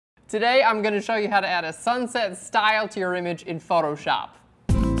Today I'm going to show you how to add a sunset style to your image in Photoshop.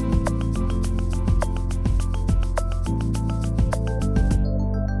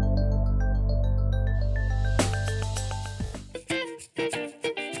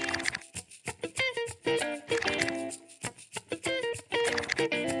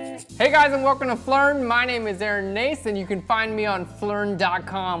 Hey guys, and welcome to Phlearn. My name is Aaron Nace, and you can find me on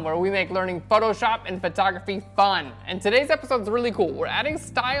Phlearn.com, where we make learning Photoshop and photography fun. And today's episode is really cool. We're adding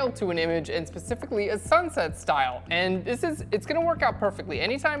style to an image, and specifically a sunset style. And it's gonna work out perfectly.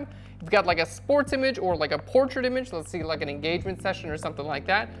 Anytime you've got like a sports image or like a portrait image, let's see, like an engagement session or something like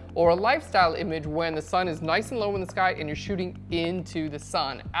that, or a lifestyle image when the sun is nice and low in the sky and you're shooting into the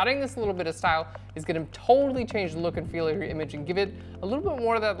sun. Adding this little bit of style is gonna totally change the look and feel of your image and give it a little bit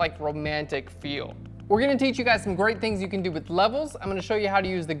more of that like romantic feel. We're gonna teach you guys some great things you can do with levels. I'm gonna show you how to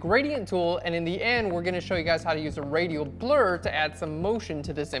use the gradient tool, and in the end, we're gonna show you guys how to use a radial blur to add some motion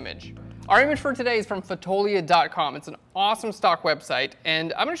to this image. Our image for today is from Fotolia.com. It's an awesome stock website,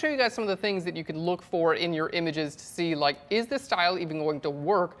 and I'm gonna show you guys some of the things that you can look for in your images to see, like, is this style even going to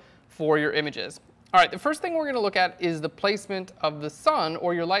work for your images? All right, the first thing we're gonna look at is the placement of the sun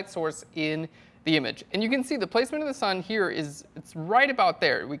or your light source in the image. And you can see the placement of the sun here it's right about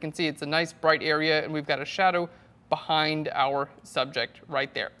there. We can see it's a nice bright area, and we've got a shadow behind our subject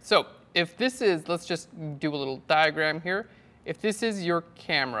right there. So if this is, let's just do a little diagram here. If this is your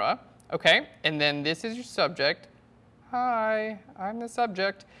camera, okay, and then this is your subject. Hi, I'm the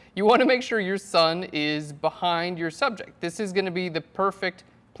subject. You want to make sure your sun is behind your subject. This is going to be the perfect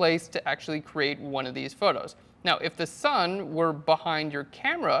place to actually create one of these photos. Now, if the sun were behind your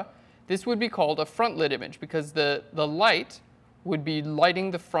camera, this would be called a front lit image, because the light would be lighting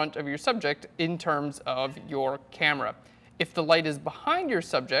the front of your subject in terms of your camera. If the light is behind your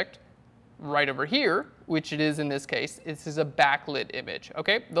subject, right over here, which it is in this case, this is a backlit image,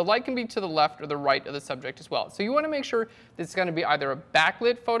 okay? The light can be to the left or the right of the subject as well. So you want to make sure this is going to be either a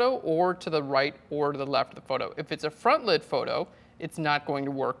backlit photo or to the right or to the left of the photo. If it's a front lit photo, it's not going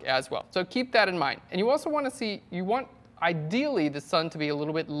to work as well. So keep that in mind. And you also want to see, you want ideally the sun to be a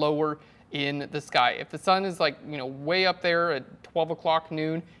little bit lower in the sky. If the sun is like, way up there at 12 o'clock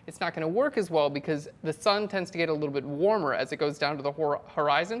noon, it's not going to work as well, because the sun tends to get a little bit warmer as it goes down to the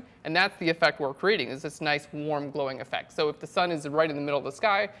horizon, and that's the effect we're creating, is this nice warm glowing effect. So if the sun is right in the middle of the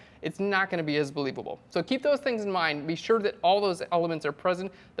sky, it's not going to be as believable. So keep those things in mind. Be sure that all those elements are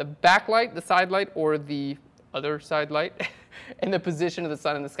present, the backlight, the side light, or the other side light, and the position of the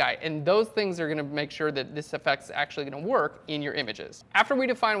sun in the sky. And those things are going to make sure that this effect's actually going to work in your images. After we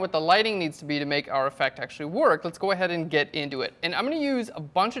define what the lighting needs to be to make our effect actually work, let's go ahead and get into it. And I'm going to use a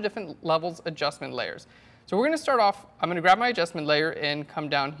bunch of different levels adjustment layers. So we're going to start off, I'm going to grab my adjustment layer and come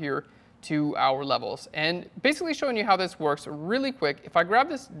down here to our levels. And basically showing you how this works really quick. If I grab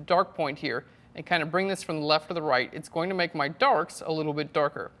this dark point here and kind of bring this from the left to the right, it's going to make my darks a little bit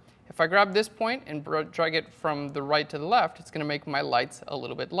darker. If I grab this point and drag it from the right to the left, it's going to make my lights a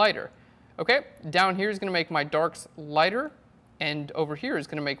little bit lighter. Okay, down here is going to make my darks lighter, and over here is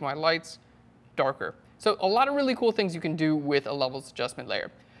going to make my lights darker. So a lot of really cool things you can do with a levels adjustment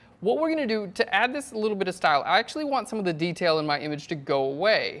layer. What we're going to do to add this little bit of style, I actually want some of the detail in my image to go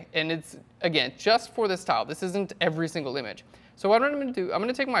away. And it's, again, just for this style. This isn't every single image. So what I'm going to do, I'm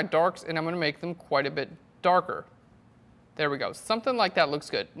going to take my darks and I'm going to make them quite a bit darker. There we go. Something like that looks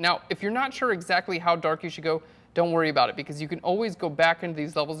good. Now, if you're not sure exactly how dark you should go, don't worry about it, because you can always go back into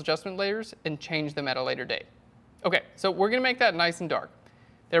these levels adjustment layers and change them at a later date. Okay, so we're going to make that nice and dark.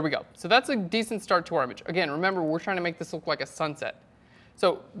 There we go. So that's a decent start to our image. Again, remember, we're trying to make this look like a sunset.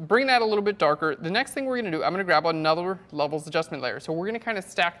 So bring that a little bit darker. The next thing we're going to do, I'm going to grab another levels adjustment layer. So we're going to kind of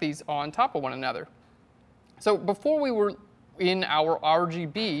stack these on top of one another. So before we were in our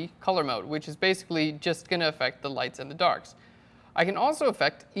RGB color mode, which is basically just going to affect the lights and the darks. I can also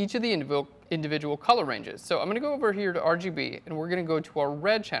affect each of the individual color ranges. So I'm going to go over here to RGB, and we're going to go to our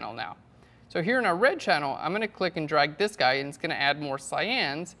red channel now. So here in our red channel, I'm going to click and drag this guy, and it's going to add more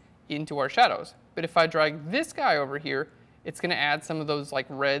cyans into our shadows. But if I drag this guy over here, it's going to add some of those like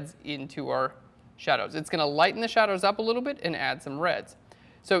reds into our shadows. It's going to lighten the shadows up a little bit and add some reds.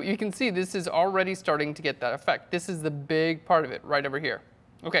 So you can see this is already starting to get that effect. This is the big part of it right over here.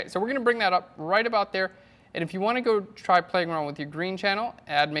 Okay, so we're going to bring that up right about there. And if you want to go try playing around with your green channel,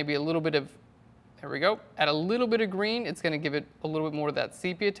 add maybe a little bit of, there we go, add a little bit of green. It's going to give it a little bit more of that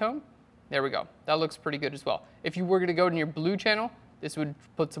sepia tone. There we go. That looks pretty good as well. If you were going to go to your blue channel, this would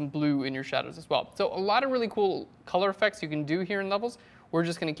put some blue in your shadows as well. So a lot of really cool color effects you can do here in levels. We're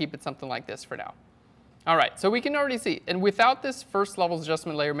just going to keep it something like this for now. All right, so we can already see, and without this first levels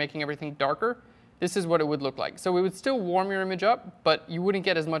adjustment layer making everything darker, this is what it would look like. So it would still warm your image up, but you wouldn't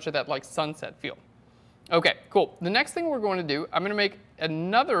get as much of that like sunset feel. Okay, cool. The next thing we're going to do, I'm going to make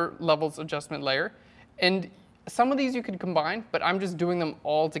another levels adjustment layer, and some of these you can combine, but I'm just doing them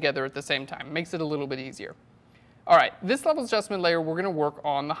all together at the same time. Makes it a little bit easier. All right, this levels adjustment layer, we're going to work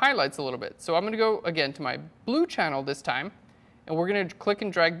on the highlights a little bit. So I'm going to go again to my blue channel this time, and we're going to click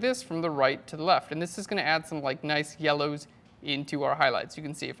and drag this from the right to the left, and this is going to add some like nice yellows into our highlights. You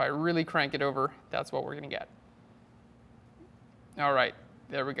can see if I really crank it over, that's what we're going to get. All right,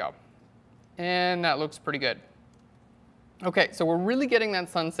 there we go. And that looks pretty good. Okay, so we're really getting that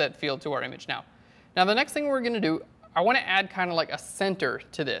sunset feel to our image now. Now the next thing we're going to do, I want to add kind of like a center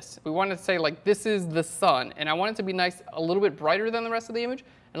to this. We want to say like this is the sun, and I want it to be nice, a little bit brighter than the rest of the image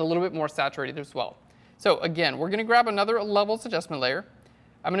and a little bit more saturated as well. So again, we're going to grab another levels adjustment layer.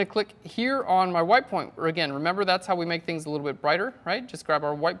 I'm going to click here on my white point. Again, remember that's how we make things a little bit brighter, right? Just grab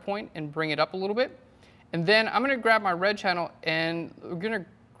our white point and bring it up a little bit. And then I'm going to grab my red channel and we're going to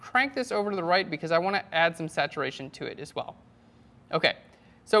crank this over to the right because I want to add some saturation to it as well. Okay,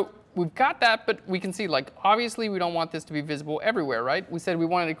 so we've got that, but we can see like obviously we don't want this to be visible everywhere, right? We said we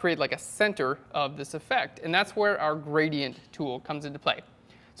wanted to create like a center of this effect, and that's where our gradient tool comes into play.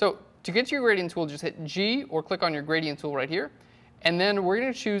 So to get to your gradient tool, just hit G or click on your gradient tool right here, and then we're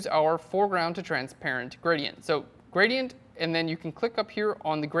going to choose our foreground to transparent gradient. So gradient, and then you can click up here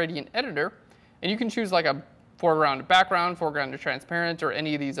on the gradient editor, and you can choose like a foreground to background, foreground to transparent, or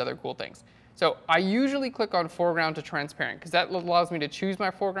any of these other cool things. So I usually click on foreground to transparent because that allows me to choose my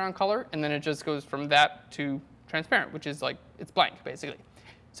foreground color, and then it just goes from that to transparent, which is like, it's blank basically.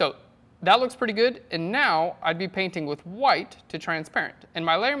 So that looks pretty good, and now I'd be painting with white to transparent. And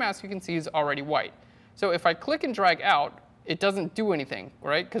my layer mask you can see is already white. So if I click and drag out, it doesn't do anything,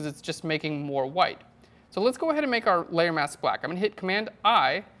 right? Because it's just making more white. So let's go ahead and make our layer mask black. I'm going to hit Command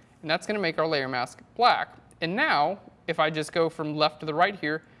I, and that's going to make our layer mask black. And now, if I just go from left to the right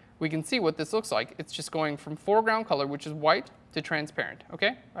here, we can see what this looks like. It's just going from foreground color, which is white, to transparent,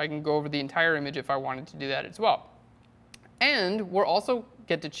 okay? I can go over the entire image if I wanted to do that as well. And we'll also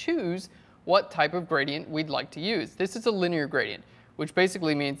get to choose what type of gradient we'd like to use. This is a linear gradient, which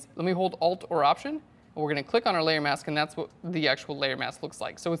basically means, let me hold Alt or Option, and we're going to click on our layer mask, and that's what the actual layer mask looks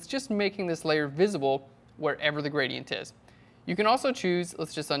like. So it's just making this layer visible wherever the gradient is. You can also choose,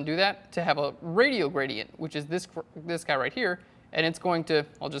 let's just undo that, to have a radial gradient, which is this guy right here, and it's going to,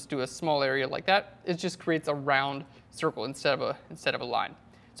 I'll just do a small area like that. It just creates a round circle instead of a line.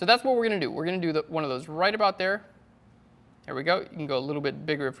 So that's what we're going to do. We're going to do one of those right about there. There we go. You can go a little bit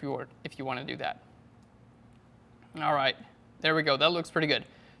bigger if you want to do that. All right, there we go. That looks pretty good.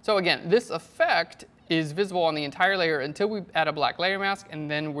 So again, this effect is visible on the entire layer until we add a black layer mask, and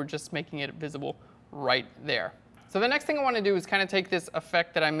then we're just making it visible right there. So the next thing I want to do is kind of take this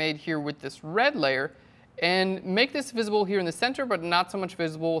effect that I made here with this red layer and make this visible here in the center, but not so much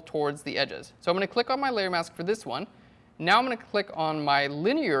visible towards the edges. So I'm going to click on my layer mask for this one. Now I'm going to click on my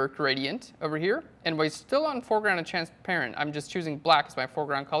linear gradient over here, and we're still on foreground and transparent. I'm just choosing black as my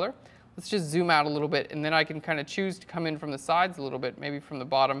foreground color. Let's just zoom out a little bit, and then I can kind of choose to come in from the sides a little bit, maybe from the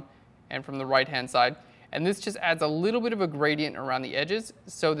bottom and from the right-hand side. And this just adds a little bit of a gradient around the edges.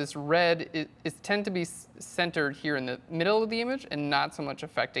 So this red is tend to be centered here in the middle of the image and not so much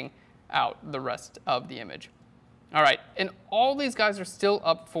affecting out the rest of the image. All right, and all these guys are still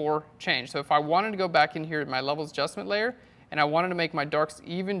up for change. So if I wanted to go back in here to my levels adjustment layer and I wanted to make my darks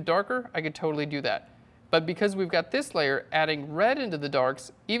even darker, I could totally do that. But because we've got this layer adding red into the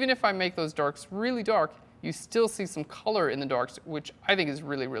darks, even if I make those darks really dark, you still see some color in the darks, which I think is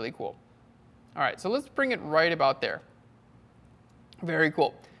really, really cool. All right, so let's bring it right about there. Very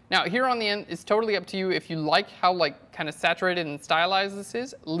cool. Now here on the end, it's totally up to you. If you like how like kind of saturated and stylized this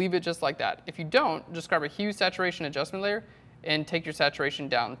is, leave it just like that. If you don't, just grab a hue saturation adjustment layer and take your saturation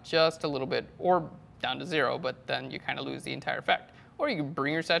down just a little bit, or down to 0, but then you kind of lose the entire effect. Or you can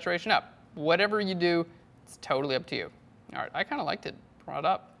bring your saturation up. Whatever you do, it's totally up to you. All right, I kind of liked it.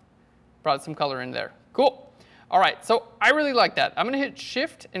 Brought some color in there. Cool. All right, so I really like that. I'm going to hit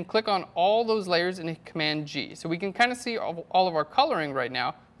Shift and click on all those layers and hit Command G. So we can kind of see all of our coloring right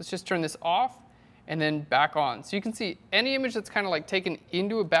now. Let's just turn this off and then back on. So you can see any image that's kind of like taken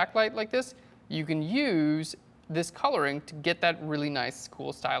into a backlight like this, you can use this coloring to get that really nice,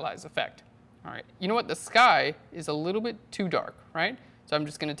 cool, stylized effect. All right, you know what? The sky is a little bit too dark, right? So I'm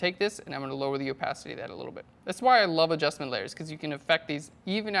just going to take this and I'm going to lower the opacity of that a little bit. That's why I love adjustment layers, because you can affect these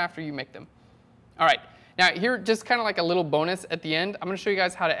even after you make them. All right. Now here, just kind of like a little bonus at the end, I'm going to show you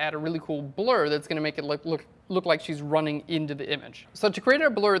guys how to add a really cool blur that's going to make it look like she's running into the image. So to create our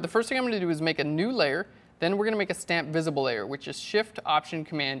blur, the first thing I'm going to do is make a new layer. Then we're going to make a stamp visible layer, which is Shift Option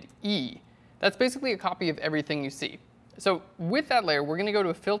Command E. That's basically a copy of everything you see. So with that layer, we're gonna go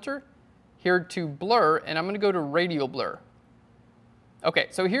to Filter, here to Blur, and I'm gonna go to Radial Blur. Okay,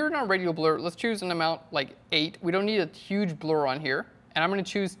 so here in our Radial Blur, let's choose an amount like 8. We don't need a huge blur on here. And I'm gonna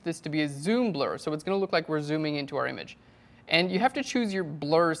choose this to be a zoom blur, so it's gonna look like we're zooming into our image. And you have to choose your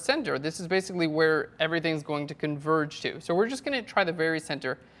blur center. This is basically where everything's going to converge to. So we're just gonna try the very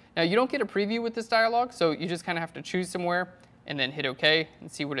center. Now you don't get a preview with this dialog, so you just kind of have to choose somewhere and then hit OK and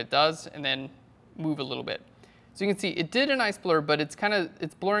see what it does, and then move a little bit. So you can see it did a nice blur, but it's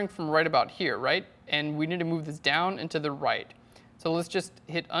blurring from right about here, right? And we need to move this down and to the right. So let's just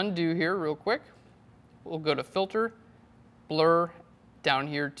hit undo here real quick. We'll go to Filter, Blur, down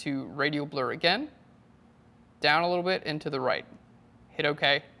here to Radial Blur again, down a little bit and to the right. Hit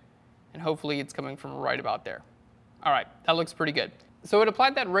OK, and hopefully it's coming from right about there. All right, that looks pretty good. So it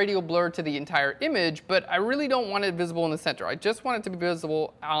applied that radial blur to the entire image, but I really don't want it visible in the center. I just want it to be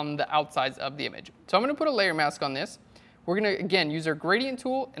visible on the outsides of the image. So I'm gonna put a layer mask on this. We're gonna, again, use our gradient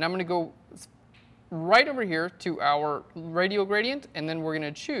tool, and I'm gonna go right over here to our radial gradient, and then we're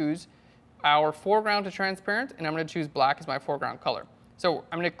gonna choose our foreground to transparent, and I'm gonna choose black as my foreground color. So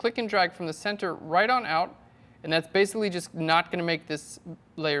I'm gonna click and drag from the center right on out, and that's basically just not gonna make this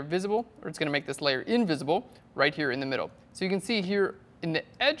layer visible, or it's gonna make this layer invisible right here in the middle. So you can see here in the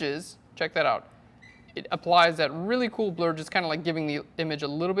edges, check that out. It applies that really cool blur, just kind of like giving the image a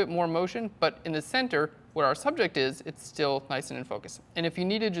little bit more motion, but in the center, where our subject is, it's still nice and in focus. And if you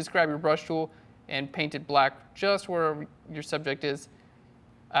need to, just grab your brush tool and paint it black just where your subject is.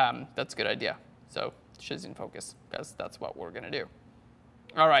 That's a good idea. So she's in focus, because that's what we're gonna do.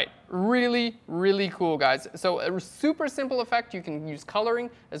 All right, really, really cool, guys. So a super simple effect. You can use coloring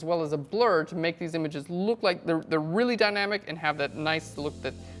as well as a blur to make these images look like they're really dynamic and have that nice look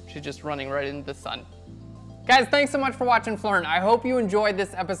that she's just running right into the sun. Guys, thanks so much for watching Phlearn. I hope you enjoyed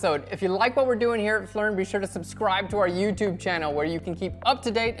this episode. If you like what we're doing here at Phlearn, be sure to subscribe to our YouTube channel where you can keep up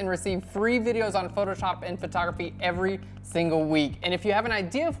to date and receive free videos on Photoshop and photography every single week. And if you have an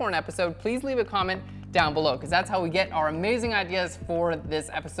idea for an episode, please leave a comment down below, because that's how we get our amazing ideas for this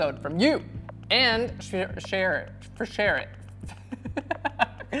episode from you. And share it.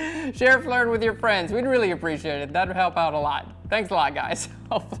 Share Phlearn with your friends. We'd really appreciate it. That would help out a lot. Thanks a lot, guys.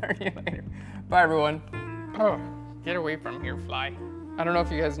 I'll Phlearn you later. Bye, everyone. Oh, get away from here, fly. I don't know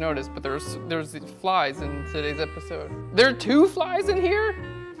if you guys noticed, but there's these flies in today's episode. There are 2 flies in here?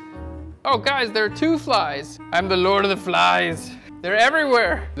 Oh, guys, there are 2 flies. I'm the Lord of the Flies. They're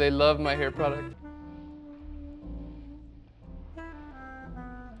everywhere. They love my hair product.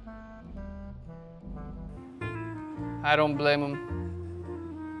 I don't blame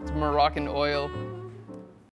them. It's Moroccan oil.